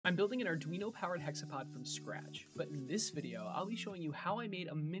I'm building an Arduino-powered hexapod from scratch, but in this video, I'll be showing you how I made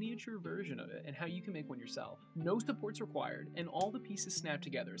a miniature version of it and how you can make one yourself. No supports required, and all the pieces snap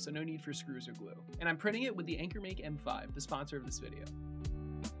together, so no need for screws or glue. And I'm printing it with the AnkerMake M5, the sponsor of this video.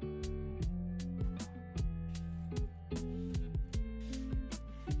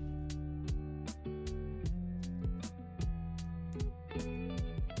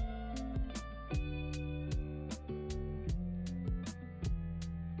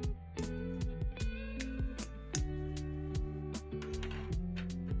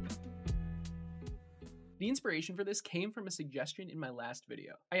 The inspiration for this came from a suggestion in my last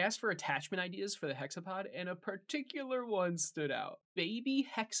video. I asked for attachment ideas for the hexapod, and a particular one stood out. Baby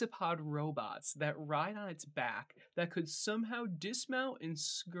hexapod robots that ride on its back that could somehow dismount and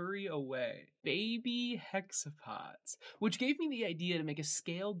scurry away. Baby hexapods, which gave me the idea to make a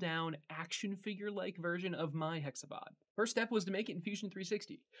scaled down action figure-like version of my hexapod. First step was to make it in Fusion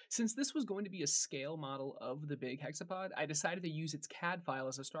 360. Since this was going to be a scale model of the big hexapod, I decided to use its CAD file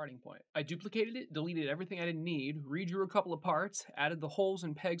as a starting point. I duplicated it, deleted everything I didn't need, redrew a couple of parts, added the holes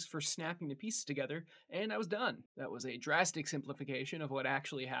and pegs for snapping the pieces together, and I was done. That was a drastic simplification of what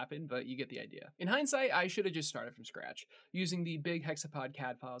actually happened, but you get the idea. In hindsight, I should have just started from scratch, using the big hexapod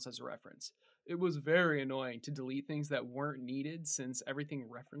CAD files as a reference. It was very annoying to delete things that weren't needed since everything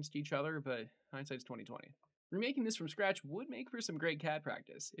referenced each other, but hindsight's 2020. Remaking this from scratch would make for some great CAD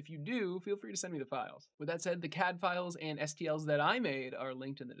practice. If you do, feel free to send me the files. With that said, the CAD files and STLs that I made are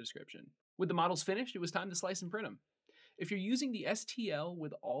linked in the description. With the models finished, it was time to slice and print them. If you're using the STL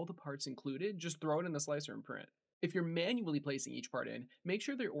with all the parts included, just throw it in the slicer and print. If you're manually placing each part in, make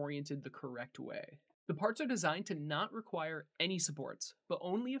sure they're oriented the correct way. The parts are designed to not require any supports, but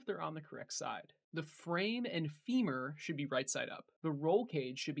only if they're on the correct side. The frame and femur should be right side up, the roll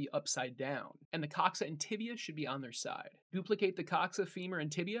cage should be upside down, and the coxa and tibia should be on their side. Duplicate the coxa, femur,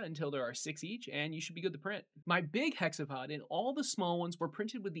 and tibia until there are 6 each, and you should be good to print. My big hexapod and all the small ones were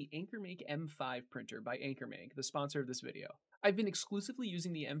printed with the AnkerMake M5 printer by AnkerMake, the sponsor of this video. I've been exclusively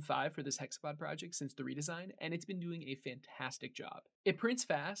using the M5 for this hexapod project since the redesign, and it's been doing a fantastic job. It prints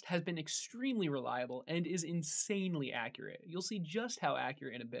fast, has been extremely reliable, and is insanely accurate. You'll see just how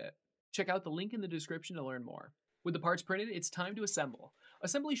accurate in a bit. Check out the link in the description to learn more. With the parts printed, it's time to assemble.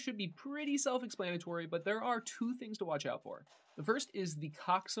 Assembly should be pretty self-explanatory, but there are 2 things to watch out for. The first is the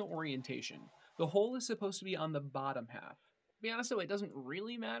coxa orientation. The hole is supposed to be on the bottom half. To be honest though, it doesn't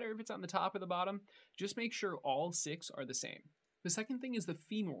really matter if it's on the top or the bottom, just make sure all 6 are the same. The second thing is the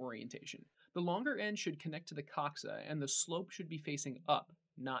femur orientation. The longer end should connect to the coxa, and the slope should be facing up,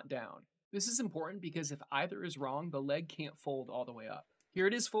 not down. This is important because if either is wrong, the leg can't fold all the way up. Here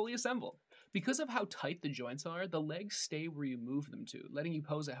it is fully assembled. Because of how tight the joints are, the legs stay where you move them to, letting you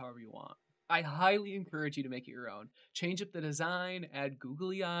pose it however you want. I highly encourage you to make it your own. Change up the design, add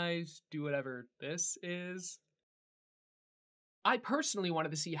googly eyes, do whatever this is. I personally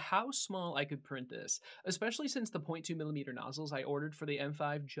wanted to see how small I could print this, especially since the 0.2mm nozzles I ordered for the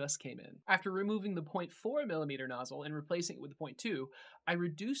M5 just came in. After removing the 0.4mm nozzle and replacing it with the 0.2, I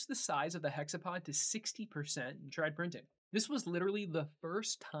reduced the size of the hexapod to 60% and tried printing. This was literally the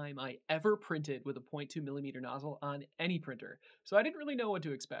first time I ever printed with a 0.2mm nozzle on any printer, so I didn't really know what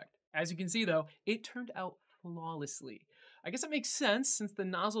to expect. As you can see though, it turned out flawlessly. I guess it makes sense since the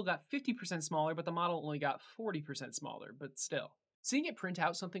nozzle got 50% smaller, but the model only got 40% smaller, but still. Seeing it print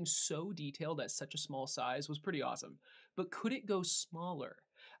out something so detailed at such a small size was pretty awesome, but could it go smaller?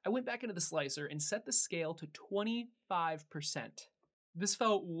 I went back into the slicer and set the scale to 25%. This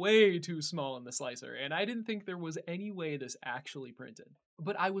felt way too small in the slicer, and I didn't think there was any way this actually printed.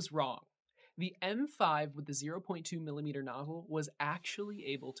 But I was wrong. The M5 with the 0.2mm nozzle was actually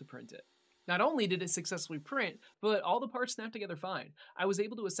able to print it. Not only did it successfully print, but all the parts snapped together fine. I was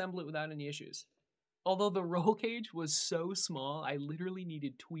able to assemble it without any issues. Although the roll cage was so small, I literally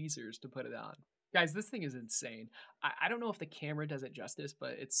needed tweezers to put it on. Guys, this thing is insane. I don't know if the camera does it justice,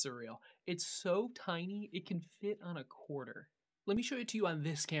 but it's surreal. It's so tiny, it can fit on a quarter. Let me show it to you on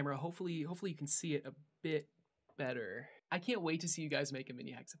this camera. Hopefully you can see it a bit better. I can't wait to see you guys make a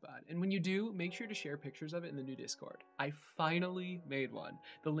mini hexapod. And when you do, make sure to share pictures of it in the new Discord. I finally made one.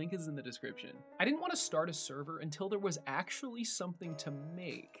 The link is in the description. I didn't want to start a server until there was actually something to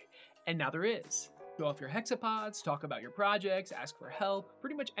make. And now there is. Show off your hexapods, talk about your projects, ask for help,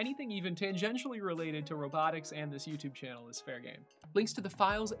 pretty much anything even tangentially related to robotics and this YouTube channel is fair game. Links to the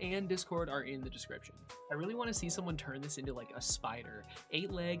files and Discord are in the description. I really want to see someone turn this into like a spider.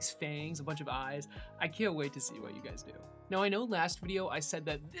 8 legs, fangs, a bunch of eyes. I can't wait to see what you guys do. Now I know last video I said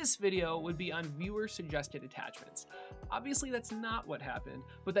that this video would be on viewer suggested attachments. Obviously that's not what happened,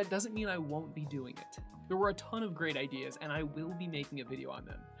 but that doesn't mean I won't be doing it. There were a ton of great ideas, and I will be making a video on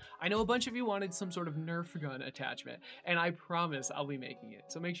them. I know a bunch of you wanted some sort of Nerf gun attachment, and I promise I'll be making it,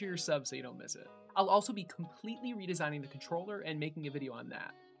 so make sure you're subbed so you don't miss it. I'll also be completely redesigning the controller and making a video on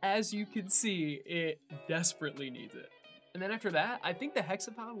that. As you can see, it desperately needs it. And then after that, I think the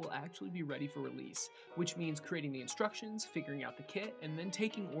Hexapod will actually be ready for release, which means creating the instructions, figuring out the kit, and then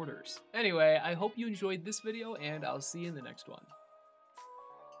taking orders. Anyway, I hope you enjoyed this video, and I'll see you in the next one.